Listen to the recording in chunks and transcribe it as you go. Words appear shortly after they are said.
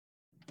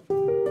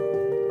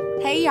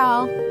Hey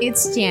y'all,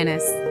 it's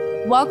Janice.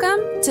 Welcome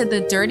to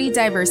the Dirty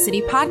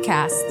Diversity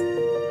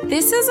Podcast.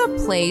 This is a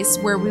place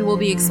where we will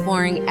be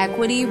exploring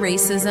equity,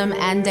 racism,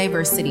 and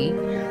diversity.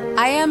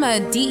 I am a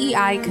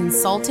DEI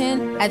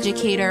consultant,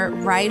 educator,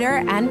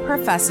 writer, and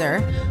professor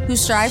who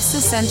strives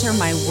to center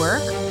my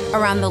work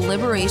around the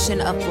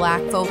liberation of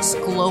Black folks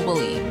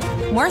globally.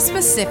 More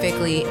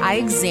specifically, I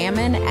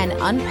examine and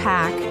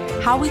unpack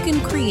how we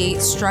can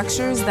create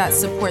structures that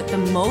support the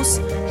most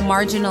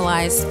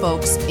marginalized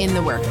folks in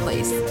the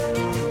workplace.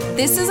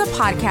 This is a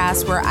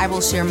podcast where I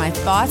will share my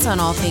thoughts on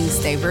all things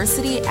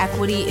diversity,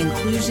 equity,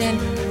 inclusion,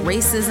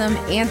 racism,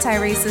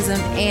 anti-racism,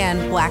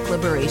 and Black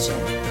liberation.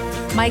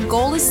 My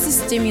goal is to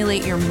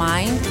stimulate your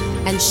mind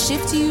and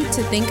shift you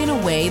to think in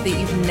a way that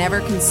you've never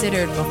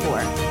considered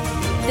before.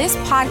 This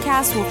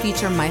podcast will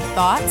feature my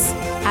thoughts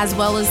as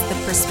well as the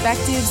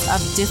perspectives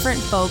of different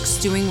folks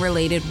doing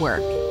related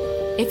work.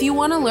 If you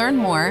want to learn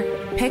more,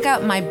 pick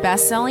up my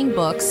best-selling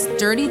books,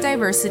 Dirty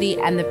Diversity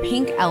and The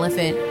Pink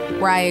Elephant,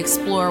 where I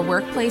explore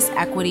workplace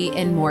equity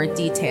in more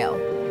detail.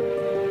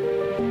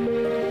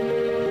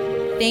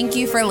 Thank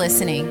you for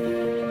listening.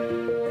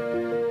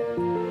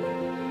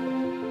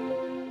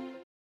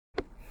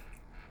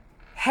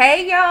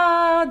 Hey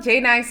y'all,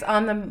 J Nice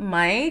on the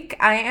mic.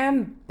 I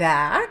am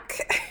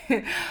back.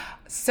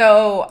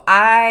 So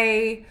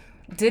I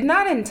did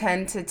not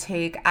intend to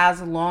take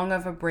as long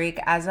of a break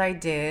as I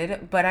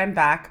did, but I'm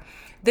back.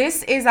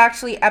 This is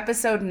actually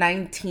episode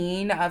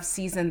 19 of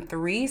season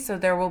 3, so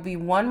there will be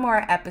one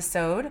more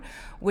episode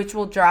which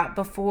will drop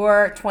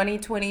before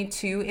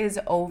 2022 is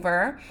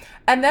over.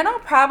 And then I'll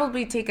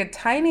probably take a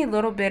tiny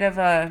little bit of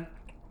a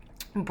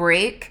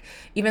break,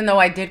 even though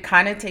I did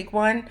kind of take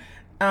one.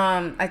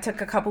 I took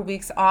a couple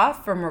weeks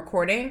off from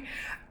recording.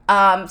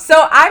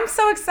 So I'm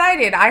so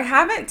excited. I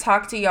haven't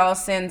talked to y'all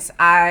since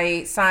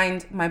I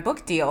signed my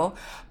book deal.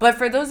 But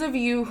for those of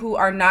you who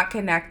are not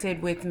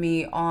connected with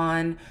me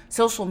on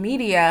social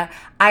media,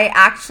 I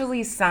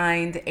actually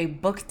signed a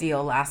book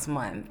deal last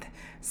month.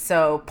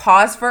 So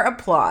pause for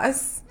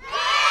applause.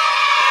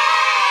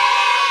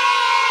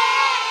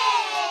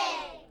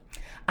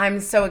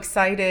 I'm so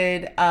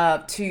excited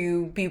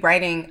to be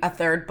writing a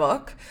third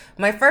book.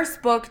 My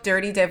first book,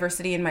 Dirty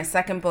Diversity, and my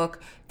second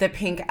book, The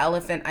Pink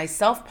Elephant, I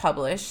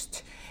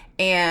self-published.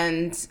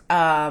 And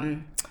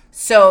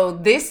so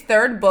this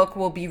third book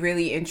will be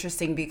really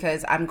interesting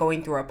because I'm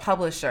going through a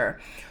publisher.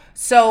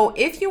 So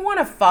if you want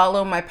to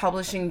follow my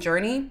publishing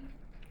journey,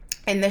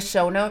 in the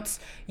show notes,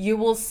 you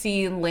will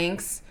see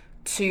links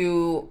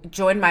to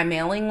join my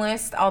mailing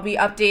list. I've been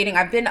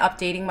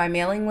updating my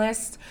mailing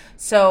list.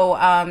 So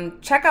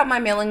check out my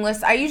mailing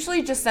list. I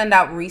usually just send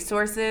out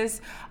resources.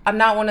 I'm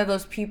not one of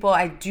those people.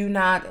 I do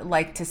not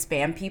like to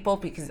spam people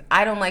because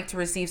I don't like to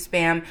receive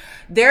spam.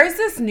 There's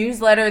this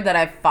newsletter that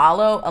I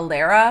follow,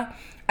 Alera,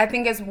 I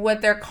think is what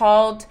they're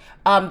called.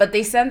 But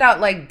they send out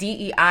like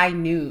DEI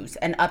news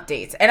and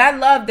updates. And I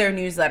love their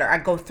newsletter. I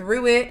go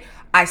through it.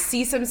 I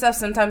see some stuff.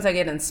 Sometimes I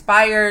get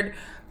inspired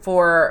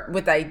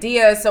with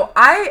ideas. So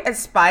I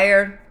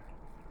aspire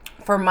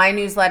for my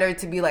newsletter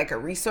to be like a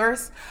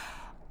resource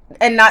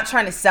and not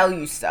trying to sell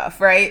you stuff,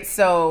 right?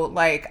 So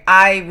like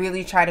I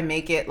really try to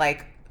make it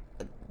like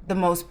the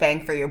most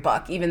bang for your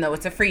buck, even though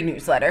it's a free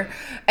newsletter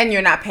and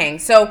you're not paying.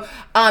 So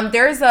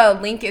there's a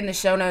link in the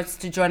show notes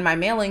to join my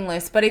mailing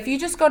list. But if you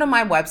just go to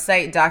my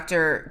website,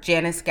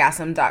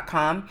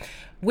 drjanicegassam.com,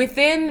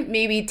 within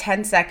maybe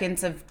 10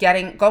 seconds of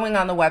going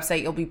on the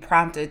website, you'll be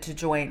prompted to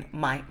join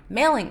my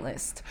mailing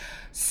list.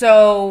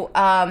 So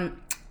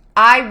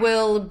I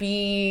will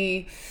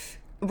be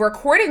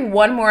recording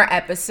one more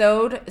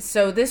episode.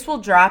 So this will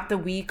drop the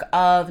week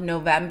of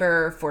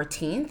November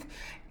 14th.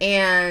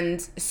 And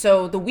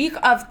so the week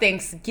of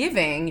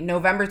Thanksgiving,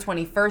 November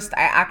 21st,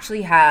 I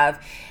actually have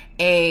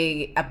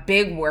a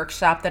big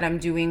workshop that I'm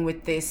doing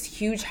with this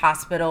huge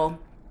hospital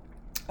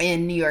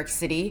in New York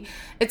City.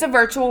 It's a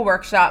virtual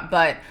workshop,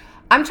 but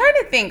I'm trying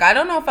to think. I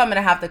don't know if I'm going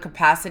to have the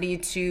capacity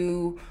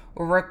to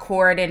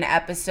record an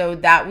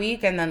episode that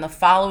week, and then the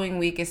following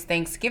week is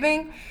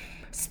Thanksgiving.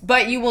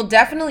 But you will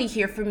definitely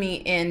hear from me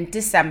in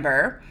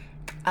December,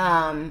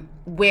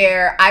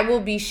 where I will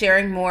be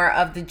sharing more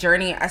of the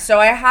journey. So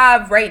I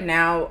have right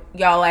now,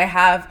 y'all, I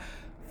have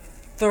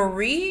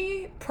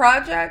three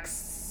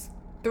projects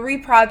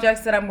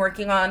that I'm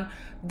working on.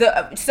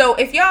 So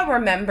if y'all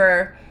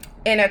remember,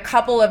 in a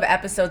couple of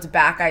episodes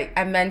back,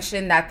 I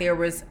mentioned that there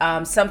was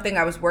something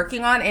I was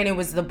working on, and it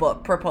was the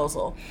book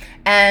proposal.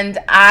 And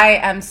I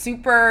am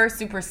super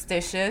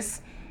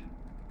superstitious,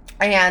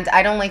 and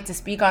I don't like to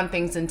speak on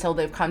things until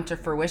they've come to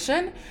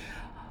fruition.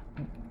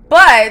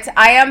 But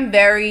I am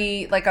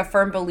very like a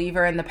firm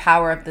believer in the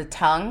power of the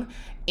tongue.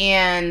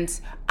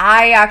 And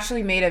I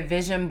actually made a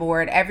vision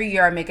board. Every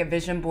year I make a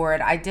vision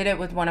board. I did it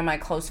with one of my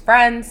close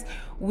friends.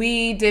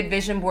 We did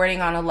vision boarding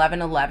on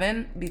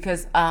 11/11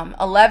 because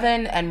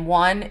 11 and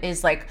 1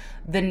 is like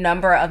the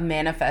number of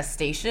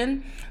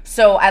manifestation.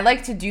 So I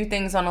like to do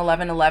things on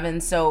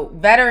 11/11. So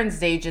Veterans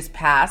Day just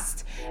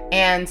passed.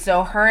 And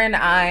so her and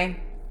I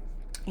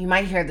You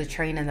might hear the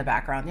train in the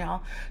background,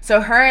 y'all.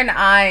 So her and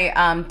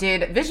I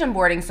did vision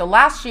boarding. So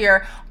last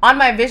year on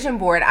my vision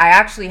board, I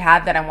actually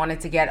had that I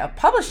wanted to get a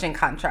publishing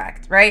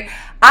contract, right?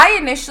 I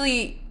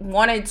initially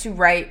wanted to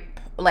write,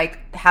 like,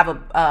 have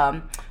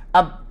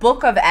a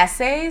book of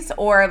essays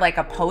or like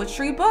a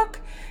poetry book.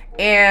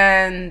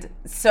 And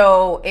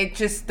so it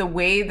just, the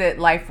way that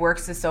life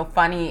works is so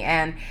funny.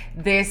 And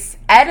this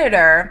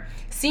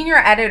senior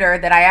editor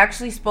that I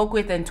actually spoke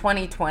with in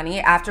 2020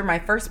 after my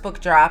first book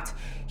dropped,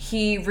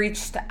 he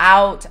reached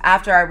out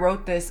after I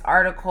wrote this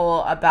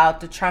article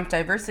about the Trump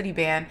diversity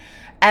ban.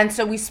 And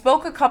so we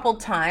spoke a couple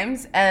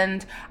times,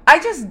 and I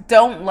just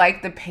don't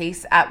like the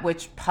pace at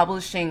which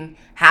publishing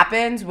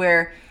happens,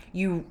 where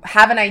you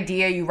have an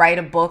idea, you write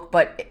a book,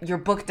 but your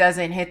book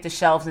doesn't hit the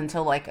shelves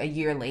until like a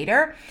year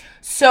later.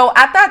 So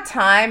at that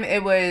time,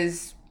 it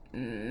was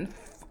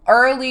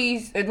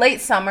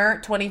late summer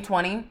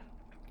 2020,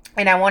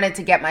 and I wanted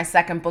to get my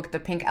second book, The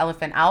Pink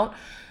Elephant, out.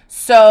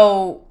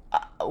 So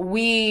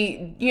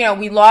we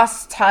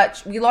lost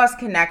touch, we lost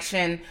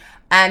connection,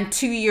 and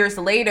 2 years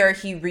later,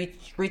 he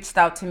reached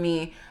out to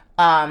me,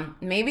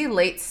 maybe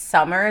late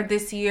summer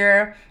this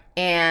year,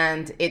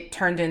 and it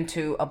turned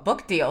into a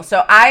book deal. So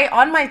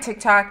on my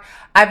TikTok,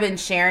 I've been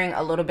sharing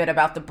a little bit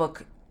about the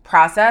book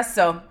process.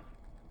 So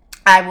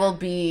I will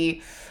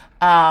be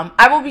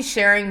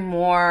sharing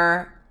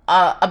more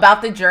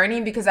about the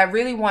journey, because I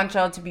really want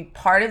y'all to be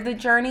part of the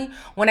journey.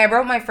 When I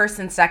wrote my first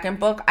and second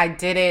book, I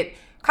did it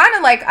kind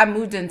of like I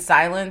moved in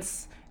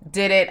silence,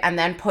 did it, and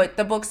then put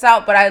the books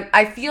out. But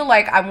I feel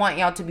like I want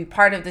y'all to be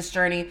part of this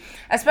journey,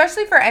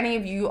 especially for any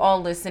of you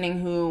all listening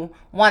who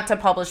want to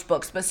publish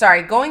books. But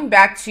sorry, going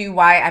back to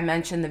why I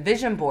mentioned the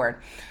vision board.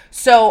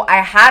 So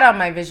I had on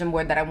my vision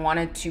board that I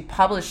wanted to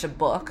publish a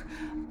book.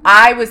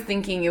 I was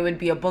thinking it would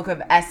be a book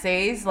of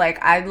essays.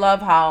 Like, I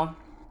love how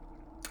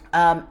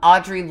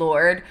Audre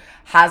Lorde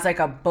has like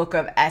a book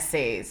of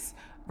essays,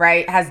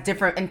 right? Has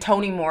different, and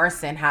Toni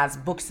Morrison has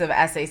books of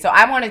essays. So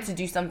I wanted to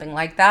do something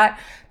like that,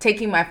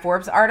 taking my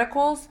Forbes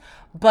articles.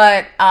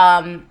 But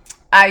I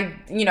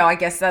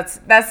guess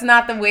that's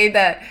not the way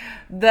that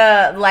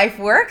the life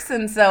works.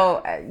 And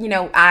so,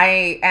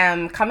 I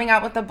am coming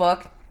out with a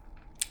book.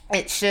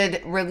 It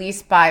should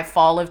release by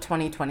fall of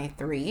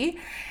 2023.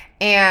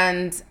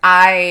 And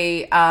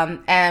I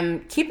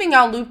am keeping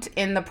y'all looped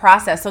in the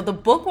process. So the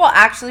book will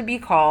actually be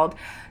called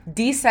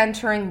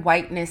Decentering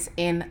Whiteness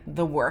in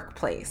the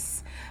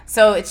Workplace.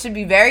 So it should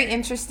be very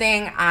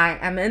interesting. I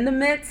am in the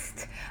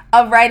midst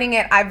of writing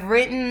it. I've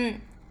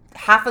written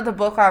half of the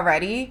book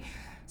already.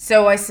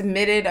 So I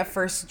submitted a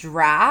first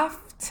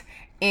draft,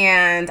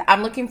 and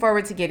I'm looking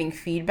forward to getting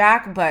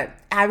feedback. But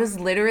I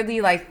was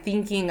literally like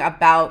thinking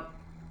about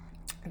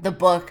the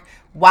book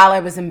while I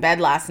was in bed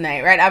last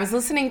night, right? I was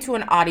listening to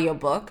an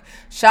audiobook.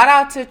 Shout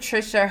out to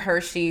Trisha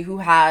Hershey, who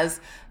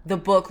has the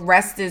book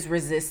Rest is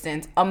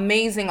Resistance.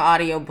 Amazing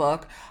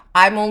audiobook.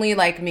 I'm only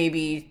like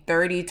maybe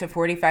 30 to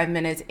 45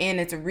 minutes in.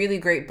 It's a really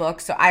great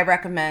book. So I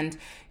recommend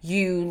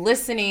you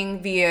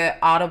listening via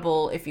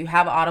Audible if you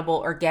have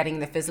Audible, or getting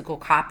the physical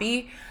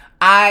copy.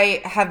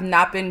 I have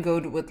not been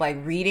good with like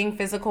reading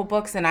physical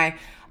books, and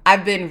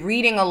I've been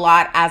reading a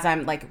lot as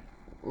I'm like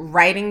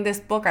writing this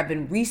book. I've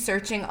been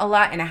researching a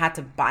lot, and I had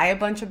to buy a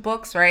bunch of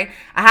books, right?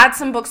 I had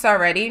some books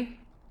already,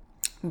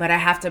 but I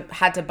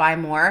had to buy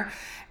more.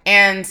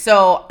 And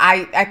so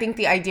I think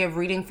the idea of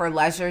reading for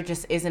leisure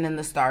just isn't in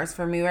the stars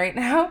for me right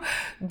now.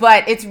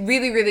 But it's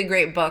really, really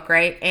great book,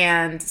 right?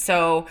 And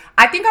so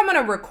I think I'm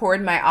going to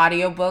record my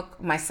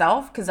audiobook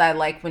myself, because I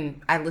like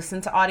when I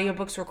listen to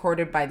audiobooks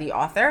recorded by the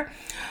author.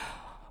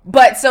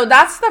 But so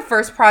that's the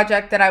first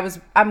project that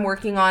I'm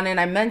working on,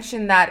 and I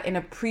mentioned that in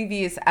a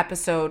previous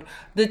episode.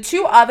 The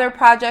two other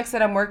projects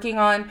that I'm working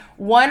on,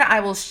 one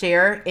I will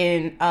share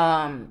in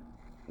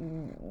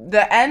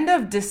the end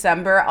of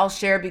December. I'll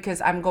share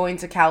because I'm going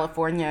to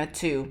California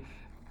to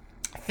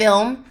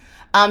film.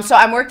 So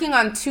I'm working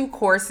on 2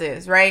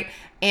 courses, right?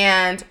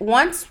 And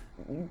once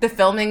the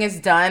filming is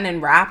done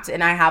and wrapped,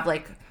 and I have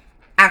like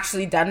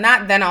actually done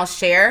that, then I'll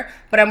share.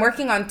 But I'm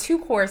working on 2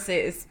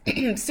 courses.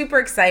 Super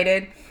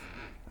excited.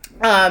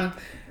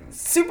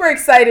 Super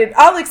excited.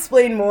 I'll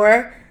explain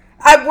more.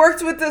 I've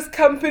worked with this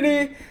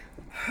company,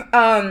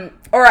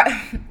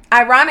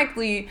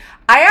 ironically,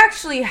 I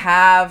actually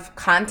have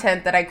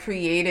content that I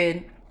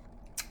created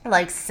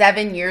like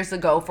 7 years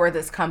ago for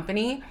this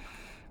company,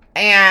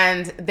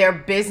 and their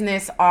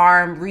business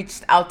arm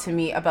reached out to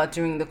me about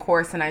doing the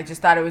course, and I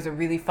just thought it was a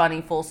really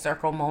funny full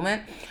circle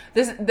moment.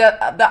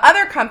 The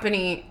other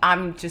company,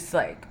 I'm just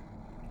like,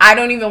 I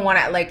don't even want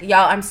to, like,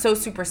 y'all, I'm so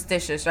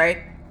superstitious, right?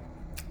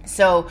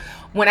 So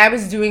when I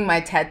was doing my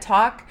TED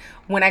Talk,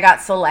 when I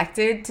got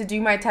selected to do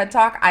my TED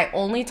Talk, I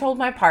only told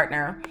my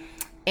partner,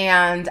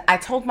 and I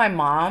told my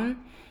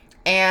mom,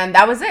 and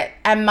that was it.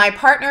 And my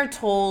partner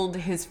told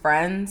his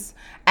friends,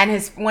 and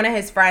one of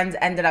his friends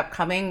ended up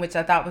coming, which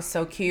I thought was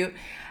so cute.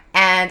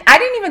 And I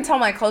didn't even tell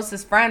my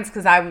closest friends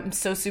because I'm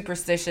so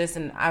superstitious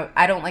and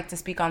I don't like to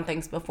speak on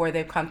things before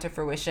they've come to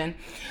fruition.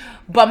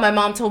 But my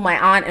mom told my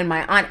aunt, and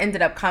my aunt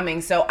ended up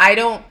coming. So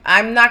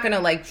I'm not going to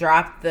like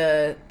drop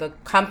the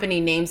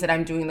company names that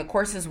I'm doing the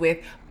courses with.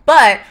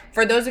 But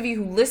for those of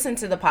you who listen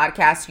to the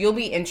podcast, you'll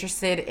be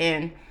interested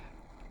in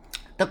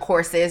the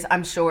courses,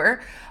 I'm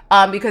sure,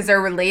 because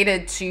they're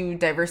related to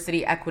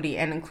diversity, equity,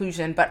 and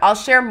inclusion. But I'll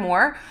share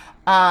more.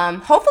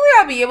 Hopefully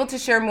I'll be able to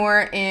share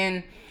more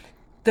in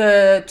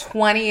the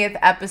 20th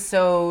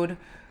episode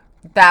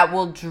that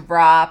will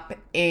drop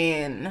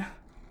in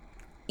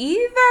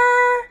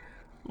either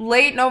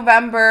late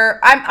November.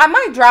 I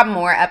might drop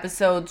more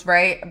episodes,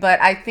 right? But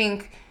I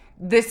think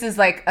this is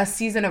like a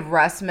season of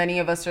rest. Many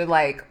of us are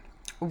like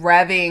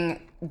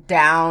revving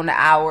down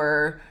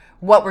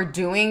what we're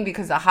doing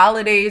because the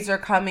holidays are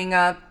coming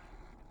up.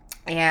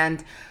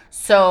 And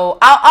so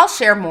I'll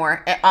share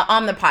more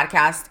on the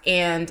podcast,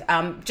 and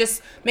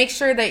just make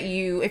sure that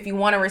if you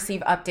want to receive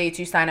updates,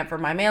 you sign up for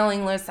my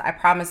mailing list. I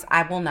promise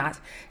I will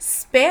not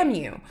spam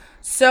you.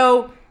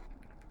 So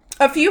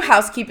a few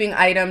housekeeping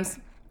items.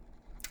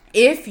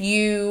 If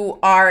you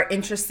are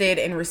interested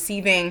in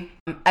receiving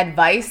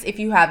advice, if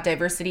you have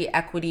diversity,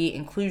 equity,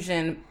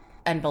 inclusion,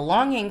 and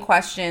belonging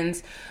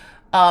questions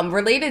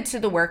related to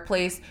the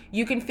workplace,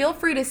 you can feel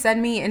free to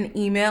send me an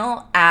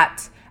email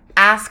at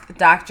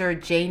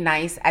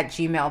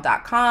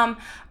askdrjnice@gmail.com.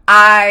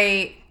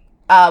 I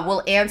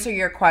will answer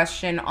your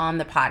question on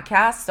the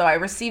podcast. So I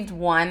received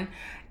one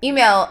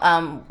email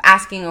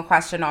asking a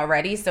question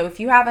already. So if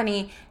you have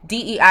any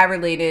DEI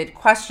related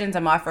questions,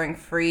 I'm offering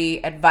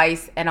free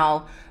advice, and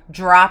I'll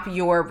drop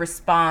your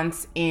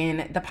response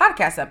in the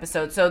podcast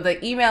episode. So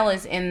the email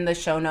is in the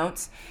show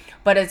notes,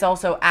 but it's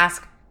also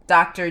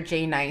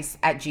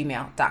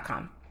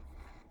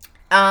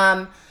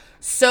askdrjnice@gmail.com.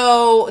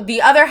 So the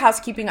other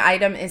housekeeping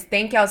item is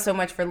thank y'all so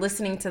much for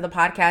listening to the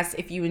podcast.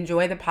 If you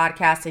enjoy the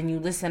podcast and you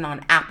listen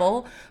on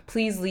Apple,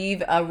 please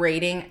leave a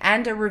rating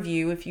and a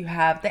review if you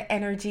have the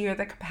energy or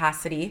the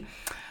capacity.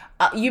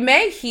 You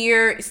may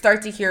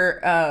start to hear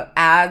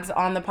ads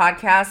on the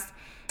podcast.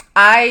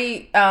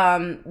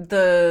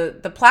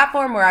 The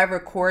platform where I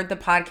record the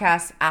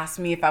podcast asked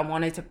me if I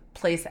wanted to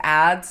place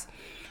ads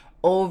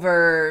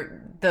over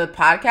the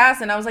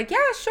podcast, and I was like, yeah,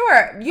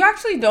 sure. You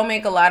actually don't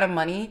make a lot of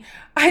money.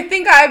 I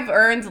think I've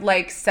earned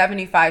like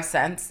 75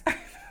 cents.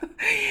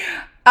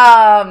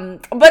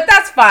 But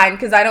that's fine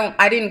because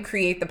I didn't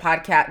create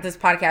this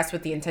podcast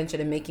with the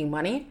intention of making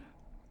money.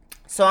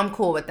 So I'm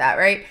cool with that,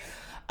 right?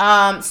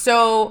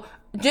 So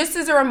just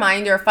as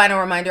a final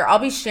reminder, I'll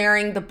be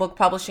sharing the book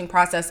publishing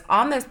process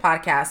on this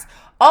podcast,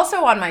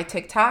 also on my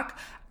TikTok.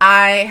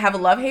 I have a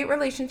love-hate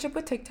relationship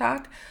with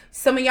TikTok.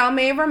 Some of y'all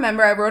may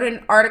remember I wrote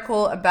an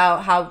article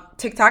about how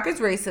TikTok is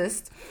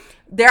racist.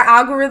 Their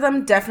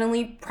algorithm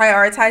definitely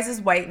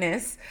prioritizes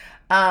whiteness,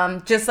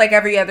 just like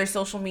every other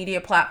social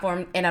media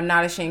platform, and I'm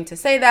not ashamed to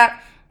say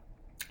that.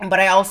 But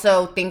I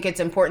also think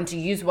it's important to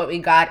use what we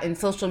got, and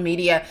social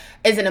media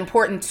is an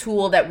important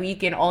tool that we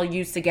can all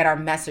use to get our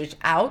message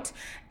out.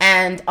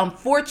 And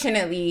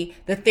unfortunately,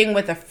 the thing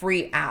with a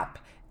free app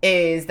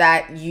is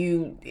that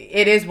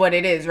it is what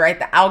it is, right?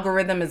 The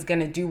algorithm is going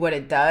to do what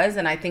it does.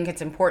 And I think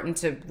it's important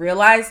to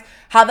realize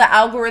how the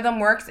algorithm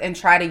works and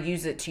try to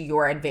use it to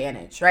your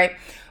advantage, right?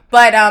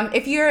 But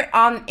if you're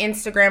on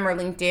Instagram or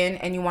LinkedIn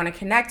and you want to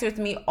connect with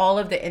me, all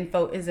of the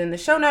info is in the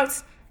show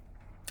notes.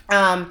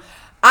 I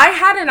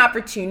had an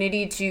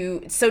opportunity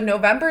so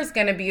November is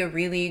going to be a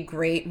really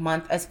great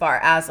month as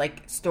far as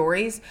like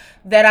stories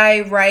that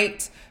I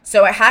write.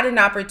 So I had an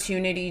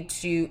opportunity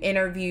to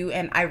interview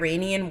an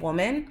Iranian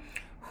woman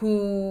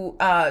who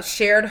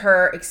shared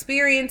her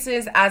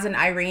experiences as an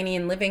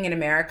Iranian living in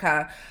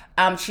America.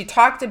 She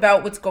talked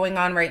about what's going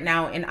on right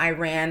now in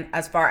Iran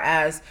as far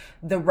as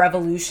the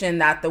revolution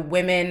that the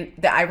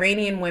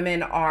Iranian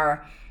women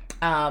are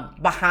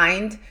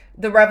behind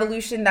the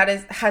revolution that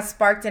has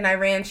sparked in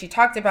Iran. She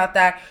talked about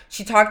that.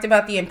 She talked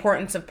about the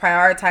importance of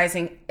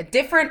prioritizing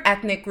different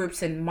ethnic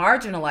groups and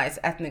marginalized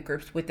ethnic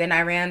groups within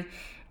Iran.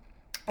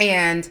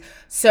 And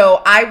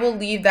so I will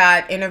leave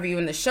that interview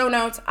in the show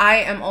notes. I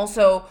am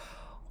also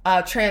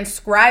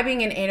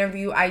transcribing an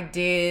interview I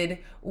did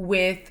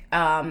with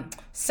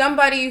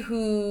somebody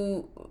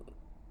who,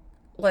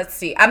 let's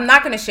see, I'm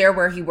not going to share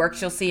where he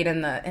works. You'll see it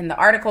in the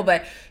article,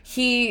 but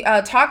he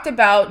talked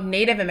about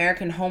Native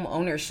American home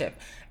ownership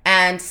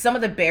and some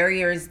of the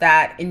barriers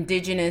that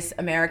Indigenous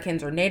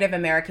Americans or Native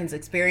Americans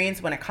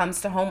experience when it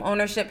comes to home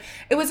ownership.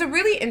 It was a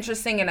really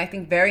interesting and I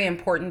think very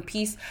important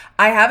piece.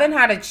 I haven't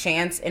had a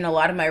chance in a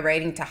lot of my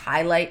writing to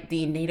highlight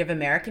the Native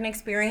American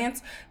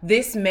experience.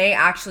 This may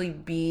actually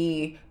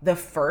be the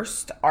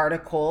first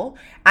article.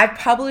 I've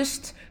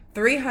published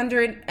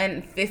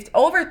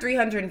over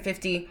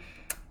 350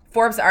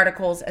 Forbes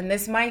articles, and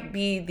this might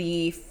be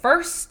the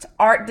first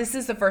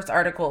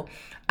article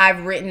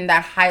I've written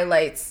that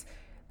highlights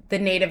the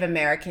Native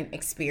American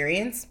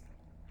experience.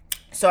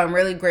 So I'm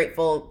really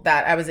grateful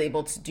that I was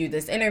able to do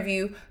this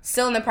interview.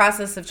 Still in the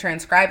process of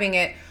transcribing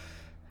it.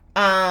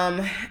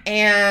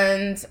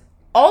 And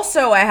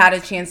Also, I had a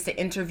chance to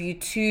interview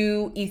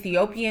two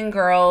Ethiopian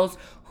girls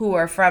who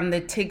are from the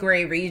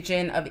Tigray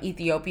region of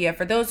Ethiopia.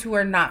 For those who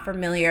are not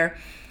familiar,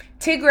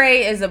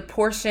 Tigray is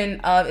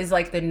is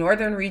like the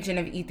northern region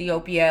of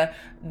Ethiopia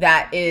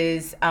that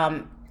is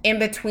in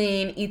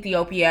between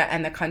Ethiopia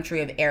and the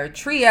country of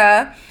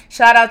Eritrea.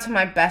 Shout out to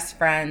my best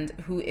friend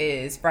who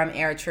is from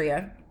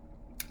Eritrea.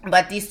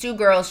 But these two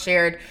girls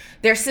shared,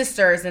 they're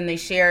sisters, and they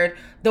shared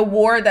the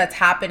war that's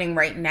happening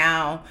right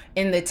now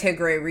in the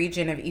Tigray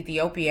region of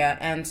Ethiopia.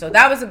 And so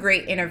that was a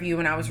great interview,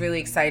 and I was really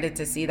excited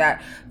to see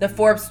that the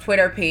Forbes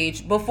Twitter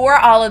page, before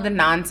all of the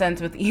nonsense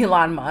with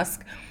Elon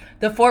Musk,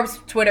 the Forbes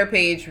Twitter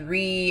page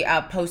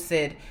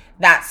posted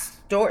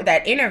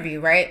that interview,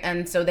 right?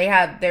 And so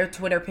their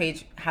Twitter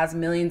page has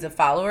millions of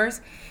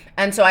followers.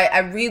 And so I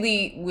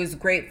really was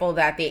grateful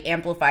that they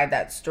amplified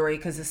that story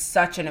because it's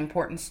such an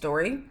important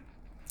story.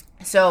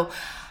 So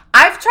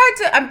I've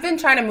been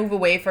trying to move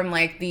away from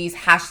like these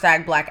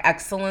hashtag Black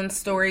excellence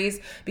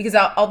stories because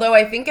although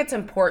I think it's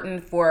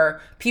important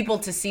for people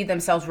to see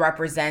themselves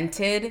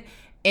represented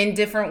in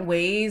different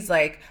ways,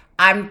 like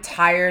I'm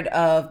tired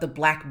of the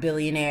Black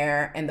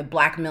billionaire and the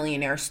Black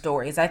millionaire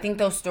stories. I think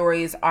those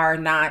stories are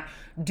not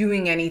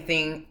doing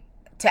anything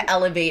to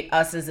elevate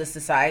us as a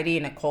society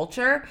and a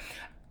culture.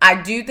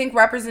 I do think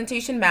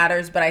representation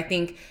matters, but I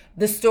think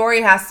the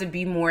story has to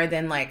be more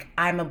than like,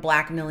 I'm a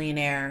Black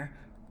millionaire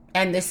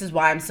and this is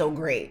why I'm so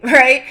great,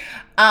 right?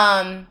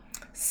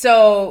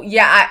 So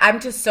yeah, I'm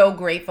just so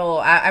grateful.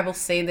 I will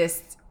say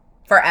this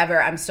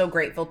forever. I'm so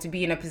grateful to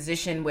be in a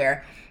position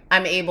where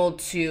I'm able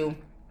to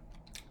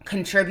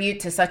contribute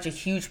to such a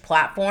huge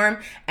platform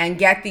and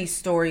get these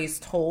stories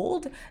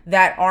told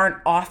that aren't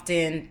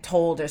often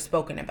told or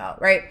spoken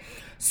about, right?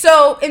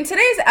 So in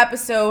today's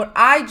episode,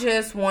 I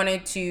just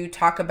wanted to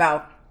talk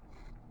about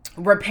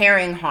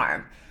repairing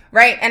harm,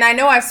 right? And I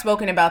know I've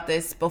spoken about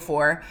this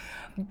before,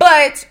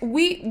 but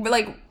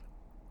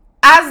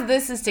as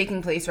this is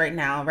taking place right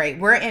now, right?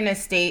 We're in a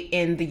state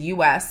in the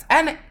US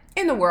and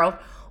in the world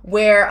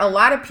where a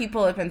lot of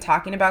people have been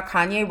talking about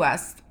Kanye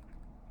West.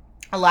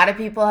 A lot of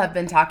people have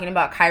been talking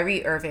about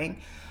Kyrie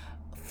Irving.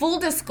 Full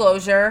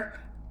disclosure,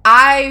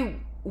 I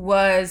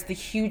was the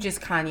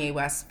hugest Kanye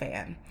West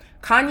fan.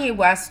 Kanye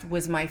West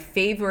was my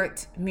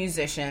favorite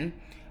musician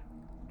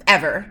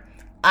ever.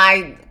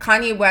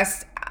 Kanye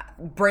West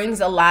brings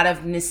a lot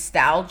of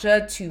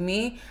nostalgia to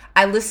me.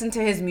 I listened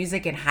to his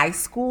music in high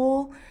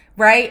school,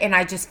 right? And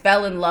I just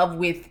fell in love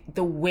with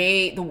the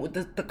way,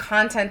 the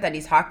content that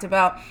he talked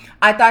about.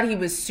 I thought he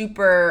was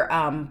super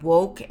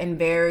woke and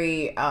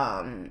very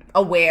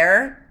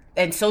aware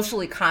and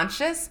socially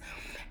conscious.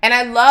 And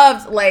I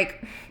loved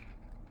like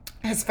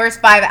his first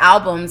 5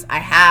 albums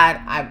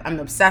I'm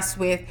obsessed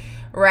with,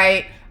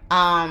 right?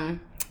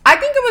 I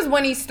think it was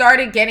when he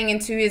started getting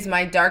into his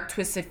My Dark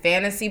Twisted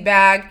Fantasy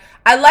bag.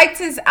 I liked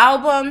his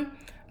album,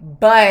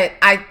 but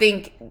I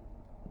think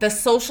the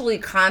socially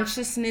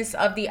consciousness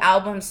of the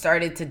album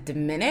started to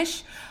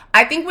diminish.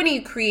 I think when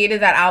he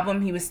created that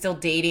album, he was still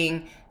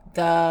dating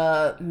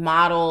the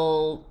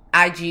model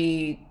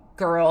IG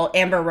girl,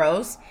 Amber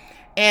Rose.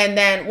 And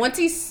then once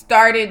he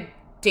started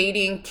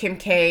dating Kim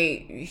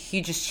K, he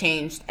just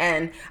changed.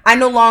 And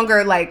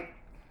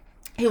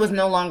he was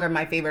no longer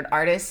my favorite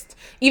artist.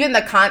 Even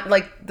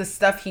the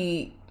stuff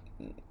he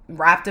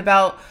rapped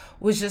about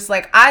was just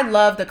like, I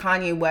love the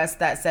Kanye West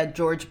that said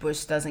George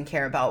Bush doesn't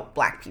care about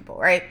Black people,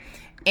 right?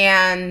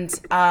 And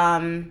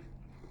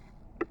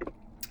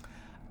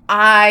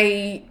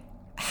I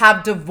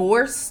have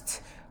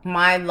divorced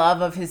my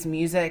love of his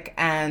music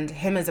and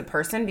him as a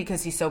person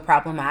because he's so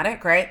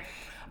problematic, right?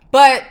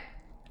 But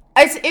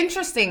it's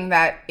interesting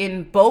that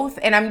in both,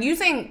 and I'm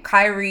using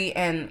Kyrie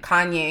and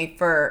Kanye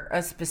for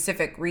a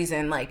specific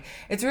reason, like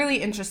it's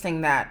really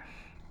interesting that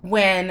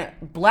when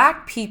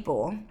Black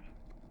people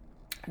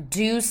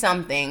do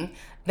something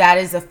that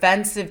is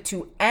offensive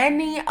to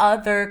any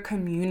other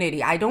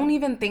community, I don't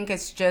even think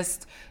it's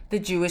just the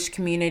Jewish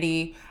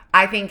community,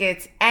 I think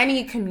it's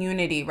any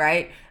community,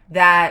 right,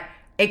 that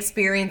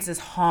experiences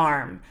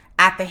harm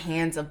at the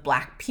hands of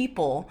Black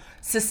people,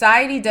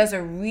 society does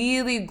a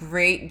really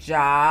great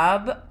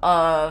job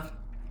of,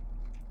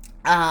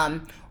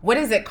 what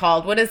is it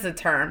called? What is the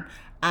term?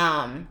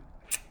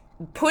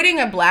 Putting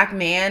a Black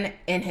man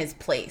in his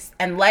place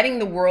and letting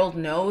the world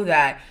know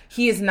that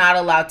he is not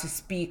allowed to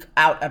speak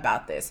out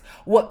about this.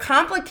 What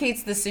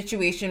complicates the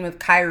situation with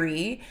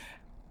Kyrie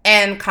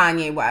and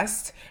Kanye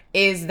West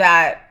is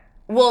that,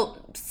 well,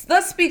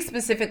 let's speak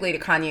specifically to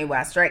Kanye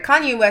West, right?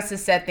 Kanye West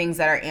has said things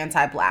that are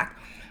anti-Black.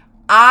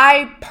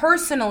 I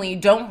personally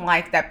don't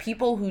like that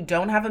people who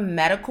don't have a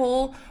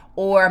medical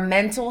or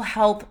mental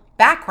health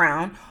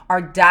background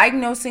are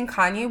diagnosing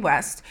Kanye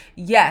West.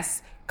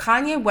 Yes,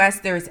 Kanye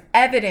West, there's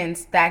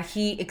evidence that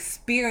he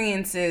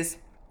experiences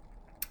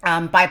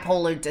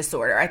bipolar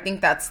disorder. I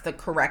think that's the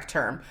correct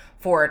term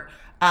for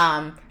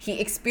it. He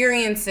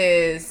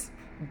experiences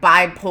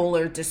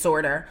bipolar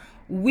disorder,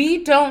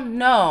 We don't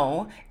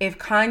know if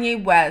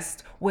Kanye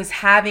West was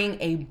having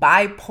a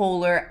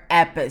bipolar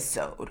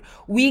episode.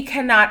 We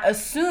cannot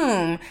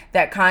assume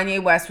that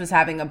Kanye West was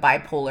having a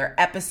bipolar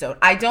episode.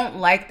 I don't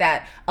like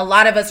that. A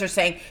lot of us are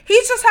saying,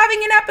 he's just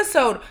having an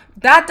episode.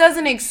 That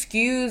doesn't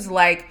excuse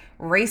like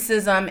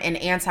racism and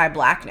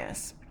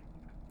anti-blackness.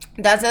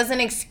 That doesn't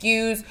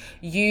excuse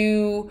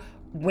you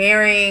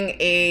wearing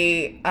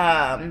a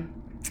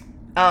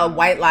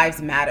White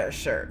Lives Matter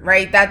shirt,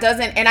 right? That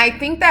doesn't, and I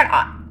think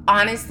that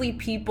honestly,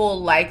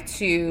 people like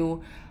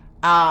to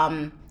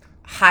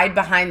hide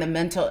behind the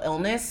mental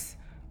illness.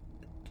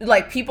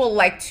 Like, people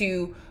like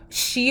to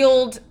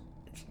excuse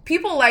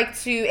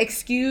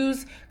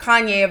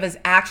Kanye of his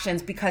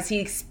actions because he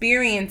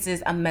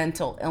experiences a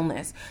mental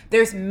illness.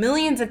 There's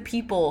millions of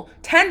people,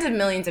 tens of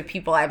millions of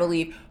people, I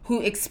believe,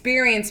 who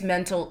experience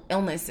mental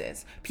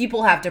illnesses.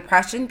 People have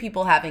depression,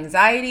 people have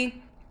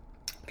anxiety,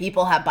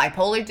 people have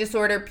bipolar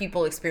disorder,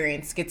 people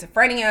experience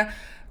schizophrenia.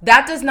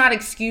 That does not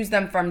excuse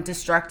them from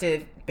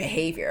destructive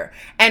behavior.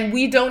 And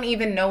we don't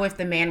even know if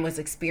the man was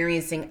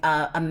experiencing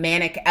a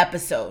manic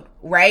episode,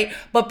 right?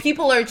 But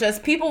people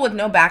with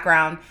no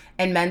background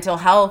in mental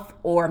health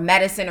or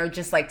medicine are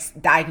just like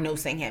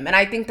diagnosing him. And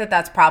I think that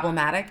that's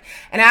problematic.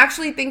 And I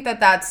actually think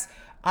that that's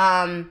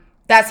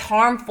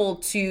harmful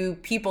to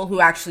people who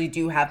actually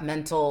do have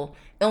mental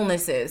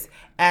illnesses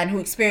and who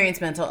experience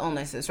mental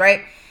illnesses,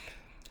 right?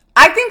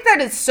 I think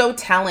that it's so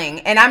telling,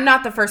 and I'm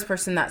not the first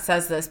person that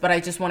says this, but I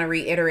just want to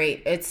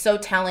reiterate, it's so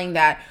telling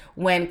that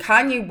when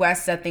Kanye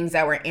West said things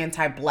that were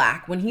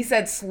anti-black, when he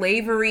said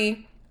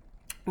slavery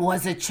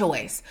was a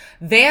choice,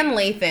 Van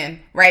Lathan,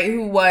 right,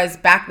 who was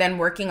back then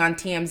working on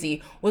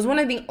TMZ, was one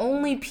of the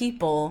only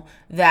people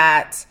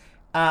that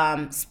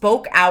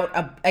spoke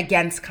out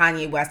against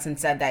Kanye West and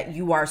said that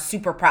you are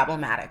super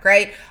problematic,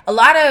 right? A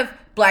lot of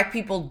Black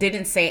people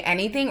didn't say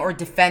anything or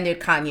defended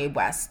Kanye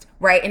West,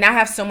 right? And I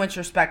have so much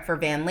respect for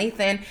Van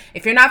Lathan.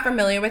 If you're not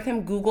familiar with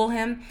him, Google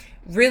him.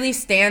 Really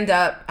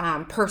stand-up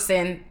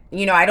person.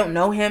 You know, I don't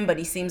know him, but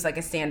he seems like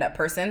a stand-up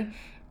person.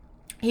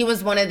 He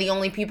was one of the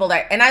only people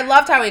that, and I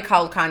loved how he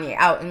called Kanye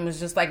out and was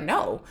just like,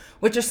 no,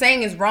 what you're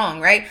saying is wrong,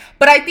 right?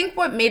 But I think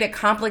what made it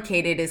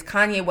complicated is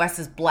Kanye West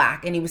is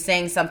Black, and he was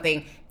saying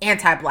something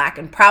anti-Black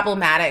and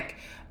problematic,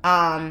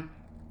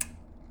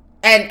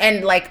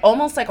 and like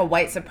almost like a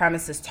white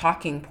supremacist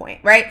talking point,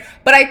 right?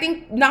 But I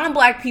think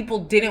non-Black people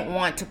didn't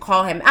want to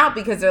call him out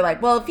because they're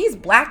like, well, if he's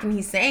Black and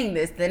he's saying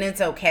this, then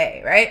it's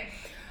okay, right?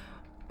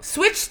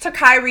 Switch to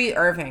Kyrie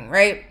Irving,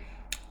 right?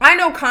 I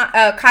know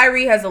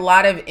Kyrie has a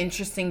lot of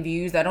interesting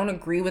views. I don't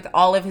agree with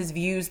all of his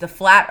views. The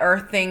flat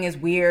earth thing is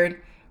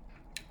weird.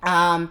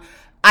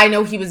 I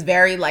know he was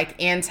very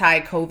like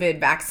anti-COVID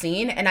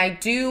vaccine, and I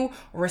do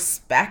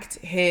respect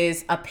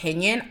his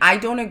opinion. I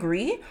don't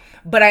agree,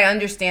 but I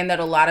understand that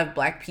a lot of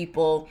Black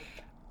people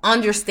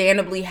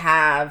understandably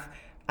have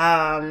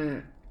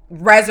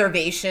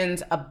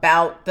reservations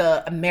about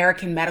the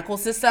American medical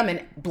system,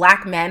 and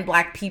Black men,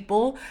 Black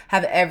people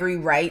have every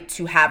right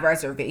to have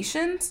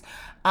reservations.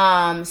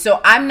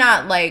 So I'm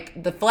not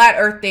like the flat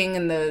earth thing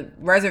and the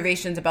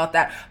reservations about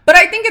that, but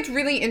I think it's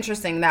really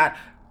interesting that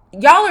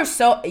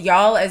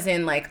y'all as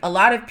in like a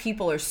lot of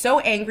people are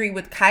so angry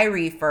with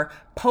Kyrie for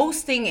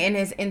posting in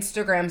his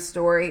Instagram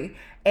story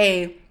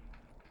a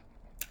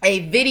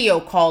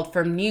video called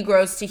From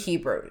Negroes to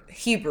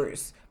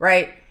Hebrews,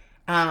 right?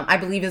 I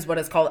believe is what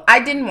it's called. I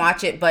didn't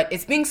watch it, but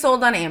it's being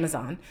sold on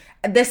Amazon.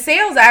 The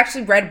sales I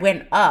actually read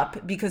went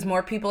up because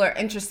more people are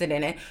interested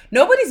in it.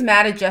 Nobody's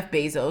mad at Jeff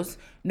Bezos.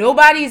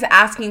 Nobody's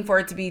asking for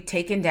it to be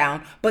taken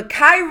down. But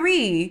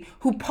Kyrie,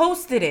 who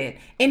posted it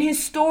in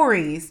his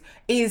stories,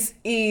 is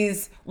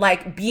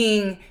like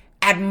being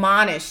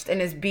admonished and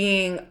is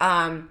being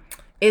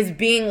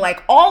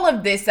like all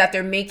of this that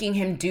they're making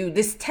him do,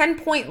 this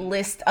 10-point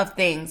list of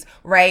things,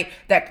 right,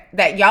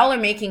 that y'all are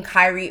making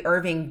Kyrie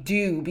Irving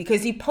do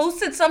because he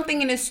posted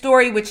something in his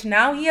story which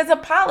now he has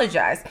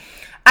apologized.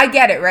 I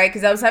get it, right?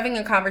 Because I was having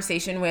a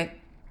conversation with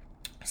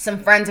some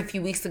friends a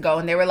few weeks ago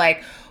and they were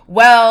like,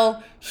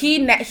 well,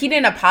 he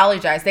didn't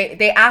apologize.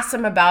 They asked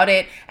him about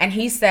it and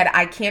he said,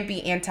 I can't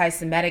be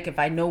anti-Semitic if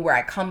I know where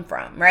I come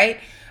from, right?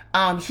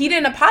 He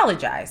didn't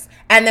apologize.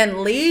 And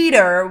then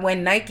later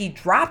when Nike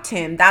dropped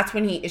him, that's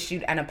when he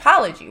issued an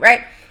apology,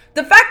 right?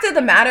 The fact of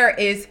the matter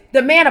is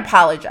the man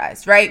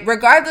apologized, right?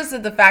 Regardless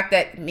of the fact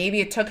that maybe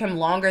it took him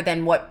longer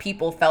than what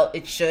people felt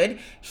it should,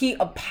 he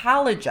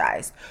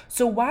apologized.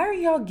 So why are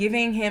y'all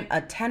giving him a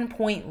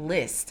 10-point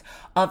list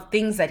of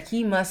things that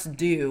he must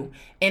do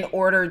in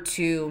order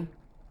to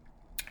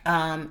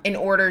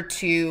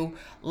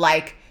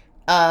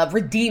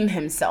redeem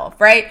himself,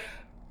 right?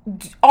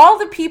 All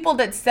the people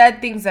that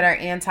said things that are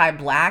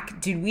anti-Black,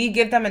 did we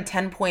give them a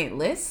 10-point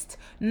list?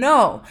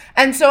 No.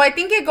 And so I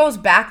think it goes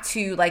back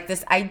to like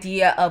this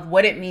idea of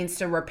what it means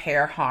to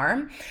repair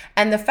harm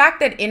and the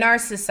fact that in our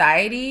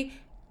society,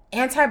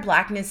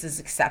 anti-Blackness is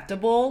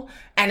acceptable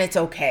and it's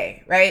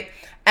okay, right?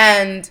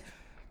 And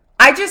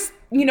I just,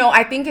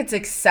 I think it's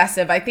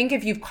excessive. I think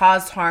if you've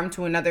caused harm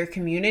to another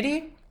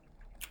community,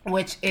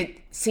 which it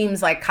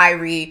seems like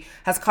Kyrie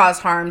has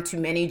caused harm to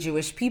many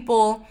Jewish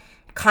people.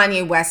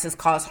 Kanye West has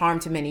caused harm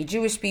to many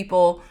Jewish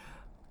people.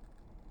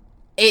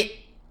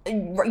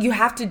 You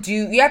have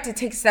to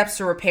take steps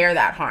to repair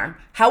that harm.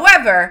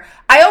 However,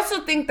 I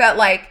also think that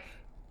like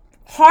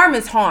harm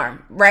is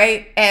harm,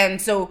 right?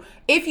 And so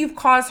if you've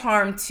caused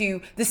harm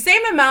to the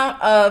same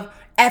amount of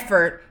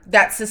effort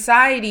that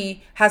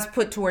society has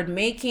put toward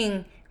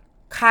making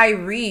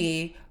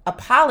Kyrie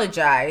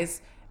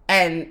apologize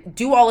and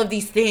do all of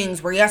these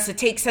things where he has to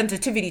take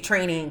sensitivity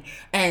training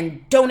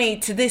and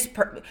donate to this.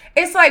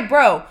 It's like,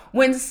 bro,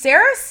 when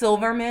Sarah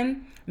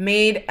Silverman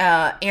made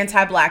an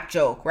anti-black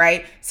joke,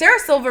 right? Sarah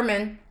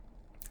Silverman,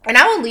 and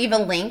I will leave a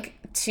link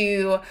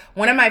to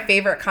one of my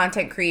favorite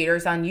content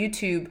creators on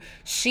YouTube.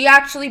 She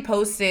actually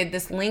posted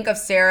this link of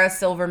Sarah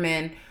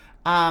Silverman.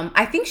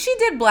 I think she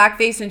did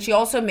blackface, and she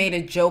also made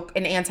a joke,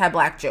 an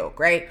anti-black joke,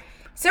 right?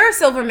 Sarah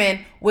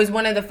Silverman was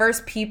one of the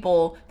first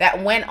people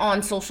that went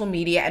on social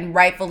media and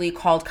rightfully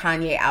called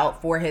Kanye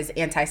out for his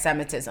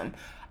anti-Semitism.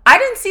 I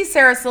didn't see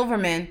Sarah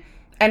Silverman,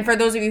 and for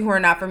those of you who are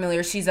not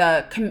familiar, she's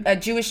a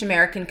Jewish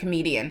American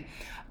comedian.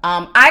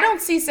 I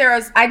didn't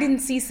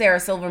see Sarah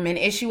Silverman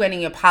issue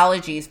any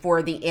apologies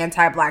for the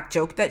anti-black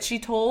joke that she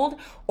told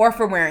or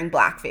for wearing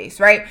blackface,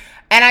 right?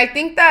 And I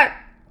think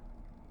that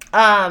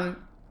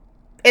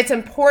it's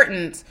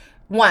important,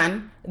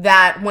 one,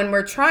 that when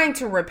we're trying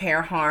to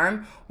repair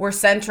harm, we're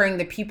centering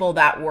the people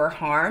that were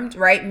harmed,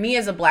 right? Me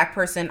as a black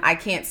person, I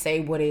can't say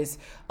what is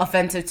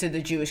offensive to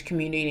the Jewish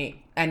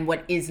community and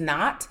what is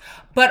not.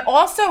 But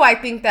also, I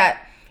think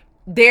that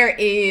there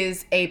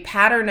is a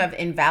pattern of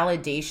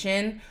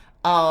invalidation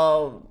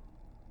of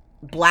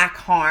black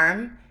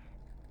harm.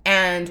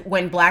 And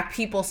when black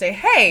people say,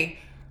 hey,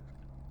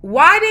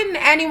 why didn't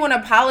anyone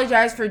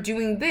apologize for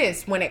doing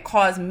this when it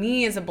caused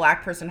me as a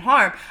black person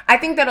harm? I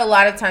think that a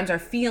lot of times our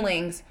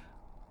feelings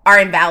are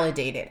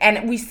invalidated.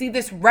 And we see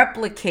this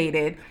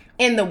replicated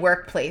in the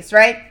workplace,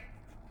 right?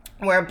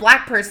 Where a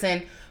black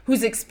person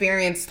who's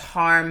experienced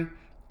harm,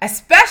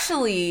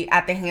 especially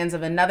at the hands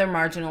of another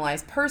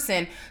marginalized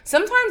person,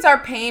 sometimes our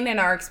pain and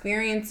our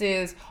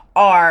experiences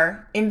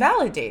are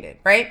invalidated,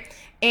 right?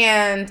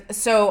 And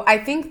so I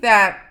think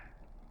that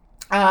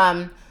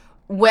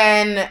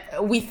when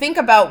we think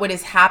about what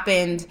has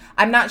happened,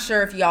 I'm not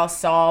sure if y'all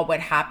saw what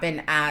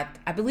happened at,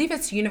 I believe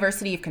it's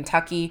University of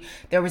Kentucky.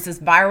 There was this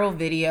viral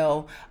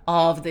video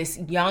of this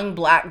young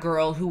black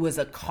girl who was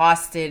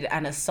accosted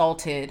and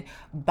assaulted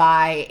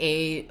by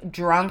a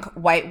drunk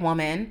white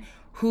woman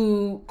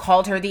who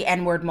called her the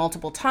N-word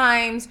multiple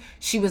times.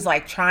 She was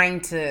like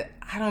trying to,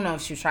 I don't know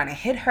if she was trying to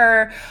hit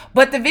her,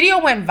 but the video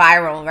went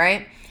viral,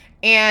 right?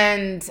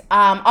 And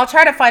I'll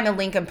try to find a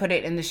link and put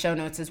it in the show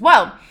notes as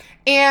well.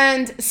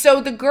 And so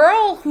the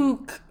girl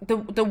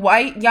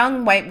the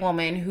young white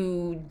woman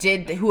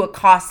who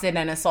accosted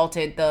and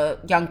assaulted the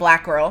young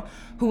black girl,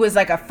 who was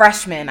like a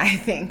freshman, I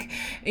think,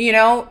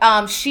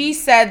 she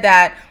said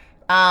that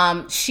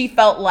she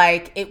felt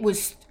like it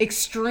was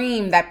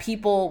extreme that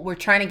people were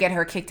trying to get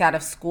her kicked out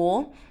of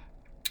school.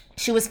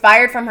 She was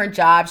fired from her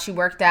job. She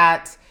worked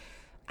at,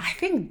 I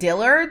think,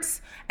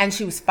 Dillard's, and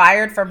she was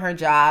fired from her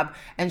job.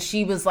 And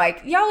she was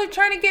like, y'all are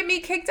trying to get me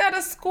kicked out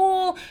of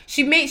school.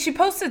 She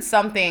posted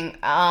something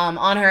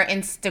on her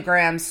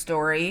Instagram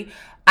story,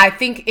 I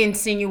think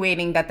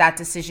insinuating that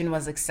decision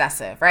was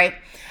excessive, right?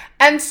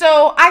 And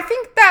so I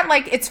think that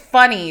like it's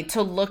funny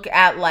to look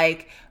at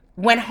like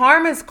when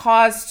harm is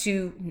caused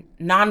to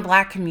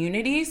non-black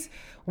communities,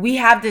 we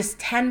have this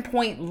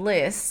 10-point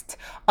list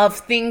of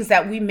things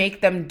that we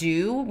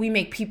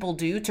make people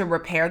do to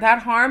repair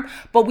that harm,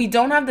 but we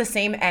don't have the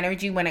same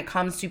energy when it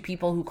comes to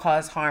people who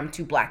cause harm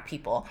to black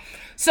people.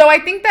 So I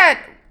think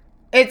that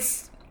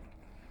it's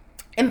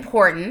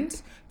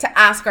important to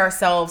ask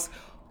ourselves,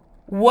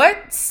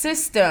 what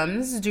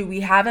systems do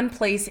we have in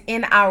place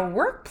in our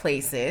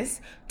workplaces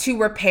to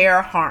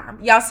repair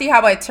harm? Y'all see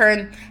how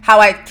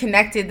I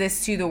connected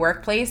this to the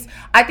workplace?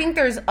 I think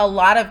there's a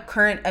lot of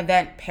current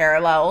event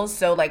parallels.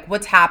 So like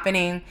what's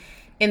happening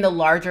in the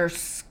larger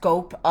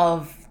scope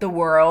of the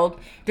world,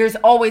 there's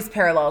always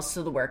parallels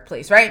to the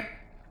workplace, right?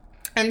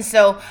 And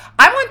so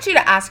I want you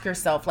to ask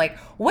yourself, like,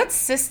 what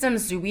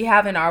systems do we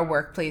have in our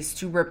workplace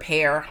to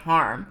repair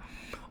harm?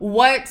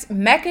 What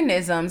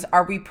mechanisms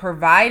are we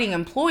providing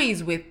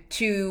employees with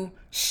to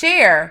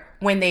share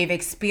when they've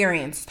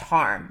experienced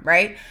harm,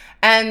 right?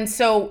 And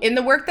so in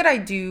the work that I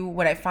do,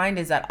 what I find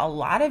is that a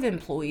lot of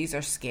employees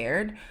are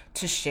scared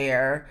to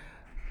share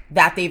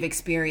that they've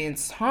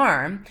experienced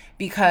harm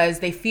because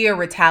they fear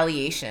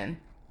retaliation.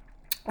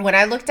 When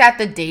I looked at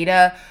the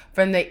data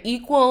from the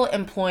Equal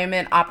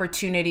Employment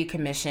Opportunity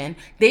Commission,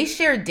 they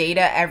share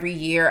data every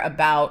year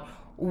about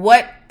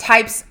what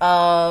types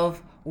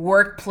of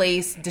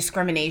workplace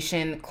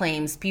discrimination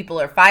claims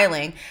people are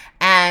filing.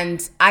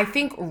 And I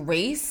think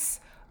race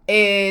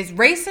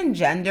and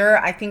gender,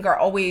 I think, are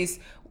always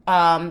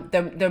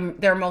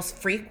they're most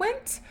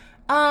frequent.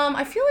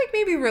 I feel like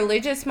maybe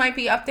religious might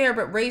be up there,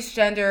 but race,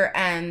 gender,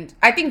 and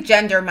I think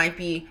gender might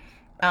be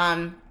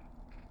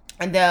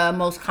the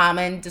most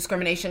common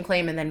discrimination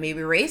claim, and then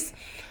maybe race.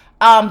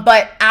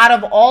 But out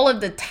of all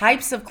of the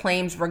types of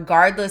claims,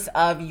 regardless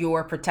of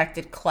your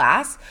protected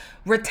class,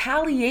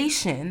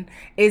 retaliation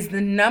is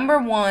the number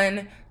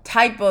one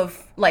type of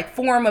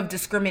form of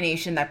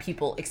discrimination that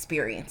people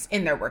experience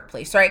in their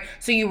workplace, right?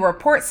 So you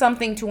report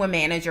something to a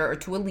manager or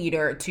to a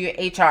leader or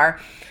to HR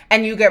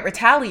and you get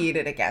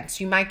retaliated against.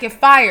 You might get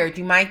fired.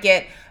 You might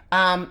get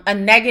a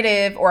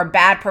negative or a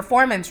bad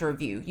performance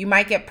review. You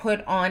might get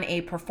put on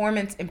a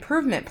performance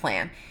improvement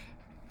plan.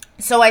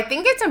 So I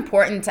think it's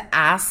important to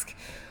ask,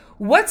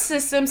 what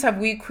systems have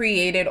we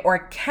created or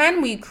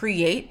can we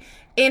create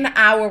in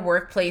our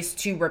workplace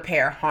to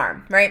repair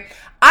harm, right?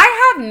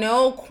 I have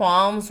no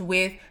qualms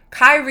with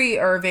Kyrie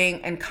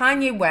Irving and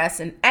Kanye West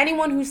and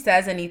anyone who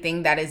says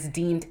anything that is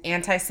deemed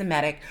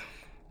anti-Semitic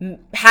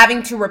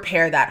having to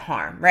repair that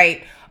harm,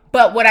 right?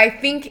 But what I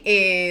think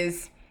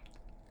is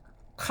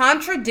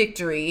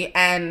contradictory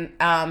and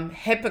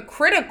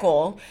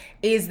hypocritical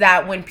is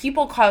that when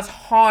people cause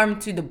harm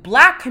to the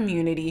Black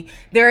community,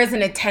 there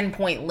isn't a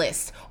 10-point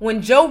list.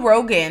 When Joe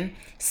Rogan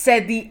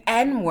said the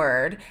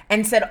N-word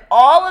and said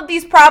all of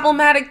these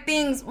problematic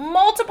things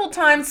multiple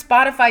times,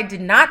 Spotify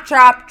did not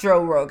drop Joe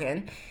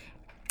Rogan.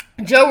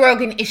 Joe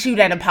Rogan issued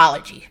an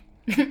apology,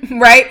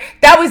 right?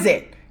 That was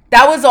it.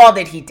 That was all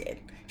that he did.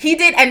 He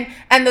did, and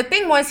the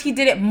thing was, he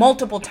did it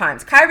multiple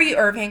times. Kyrie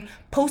Irving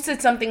posted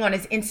something on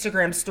his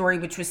Instagram story,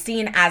 which was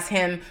seen as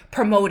him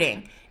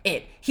promoting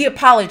it. He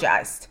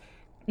apologized.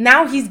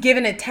 Now he's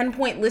given a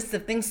 10-point list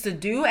of things to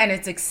do, and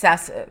it's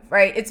excessive,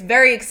 right? It's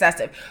very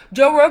excessive.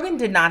 Joe Rogan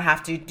did not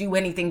have to do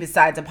anything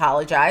besides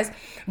apologize.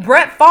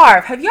 Brett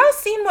Favre, have y'all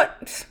seen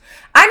what?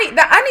 I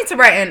need to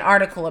write an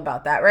article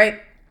about that,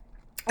 right?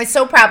 It's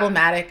so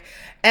problematic.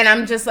 And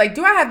I'm just like,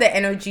 do I have the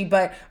energy?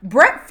 But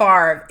Brett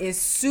Favre is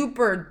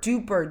super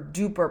duper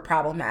duper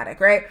problematic,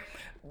 right?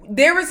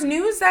 There was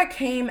news that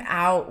came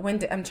out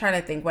I'm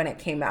trying to think when it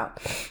came out.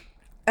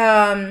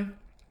 There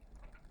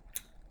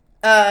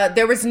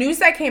was news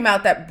that came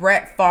out that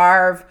Brett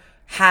Favre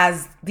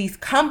has these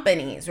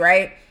companies,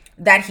 right,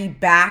 that he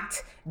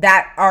backed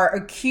that are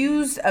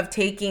accused of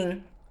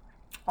taking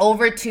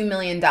over $2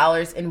 million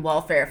in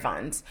welfare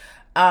funds.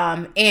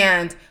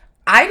 And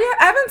I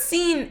haven't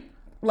seen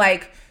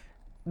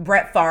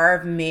Brett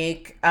Favre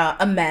make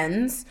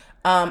amends.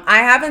 I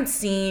haven't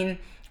seen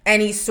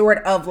any sort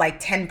of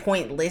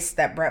 10-point list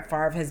that Brett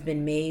Favre has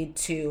been made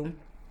to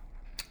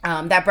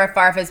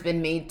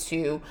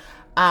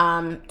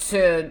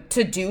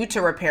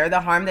to repair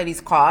the harm that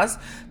he's caused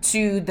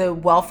to the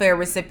welfare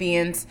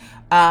recipients.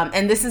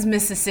 And this is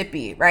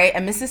Mississippi, right?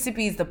 And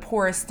Mississippi is the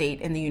poorest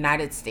state in the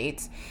United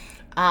States.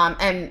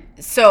 And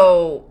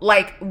so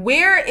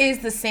where is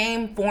the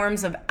same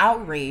forms of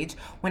outrage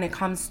when it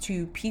comes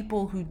to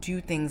people who do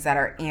things that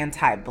are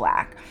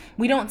anti-Black?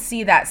 We don't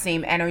see that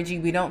same energy.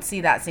 We don't see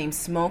that same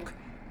smoke.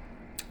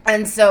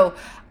 And so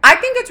I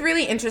think it's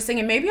really interesting,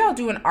 and maybe I'll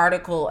do an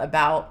article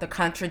about the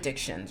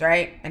contradictions,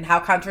 right? And how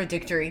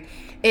contradictory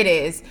it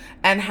is,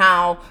 and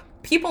how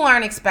people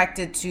aren't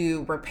expected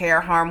to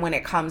repair harm when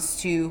it comes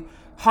to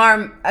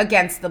harm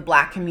against the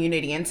Black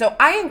community. And so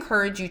I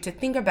encourage you to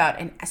think about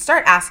and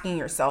start asking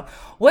yourself,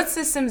 what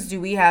systems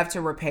do we have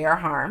to repair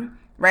harm,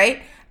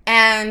 right?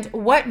 And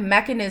what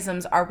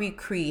mechanisms are we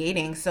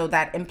creating so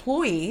that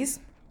employees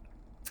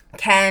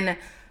can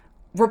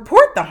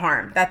report the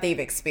harm that they've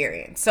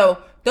experienced?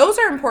 So those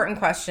are important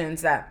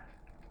questions that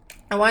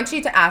I want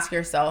you to ask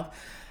yourself.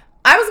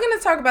 I was going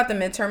to talk about the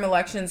midterm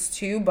elections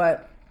too,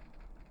 but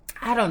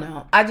I don't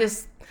know. I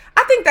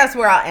think that's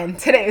where I'll end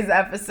today's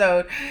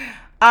episode.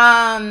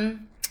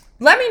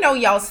 Let me know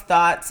y'all's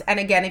thoughts. And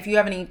again, if you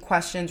have any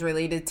questions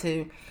related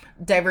to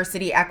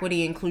diversity,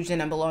 equity,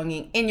 inclusion, and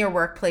belonging in your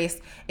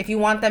workplace, if you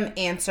want them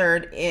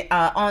answered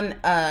on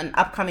an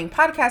upcoming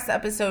podcast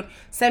episode,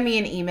 send me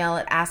an email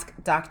at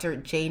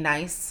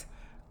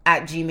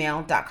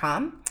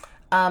askdrjnice@gmail.com.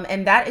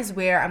 And that is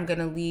where I'm going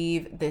to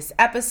leave this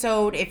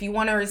episode. If you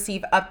want to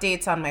receive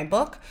updates on my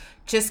book,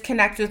 just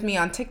connect with me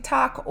on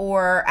TikTok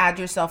or add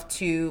yourself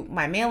to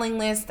my mailing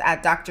list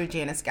at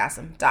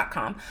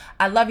drjanisgassam.com.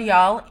 I love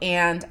y'all,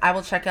 and I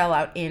will check y'all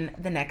out in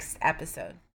the next episode.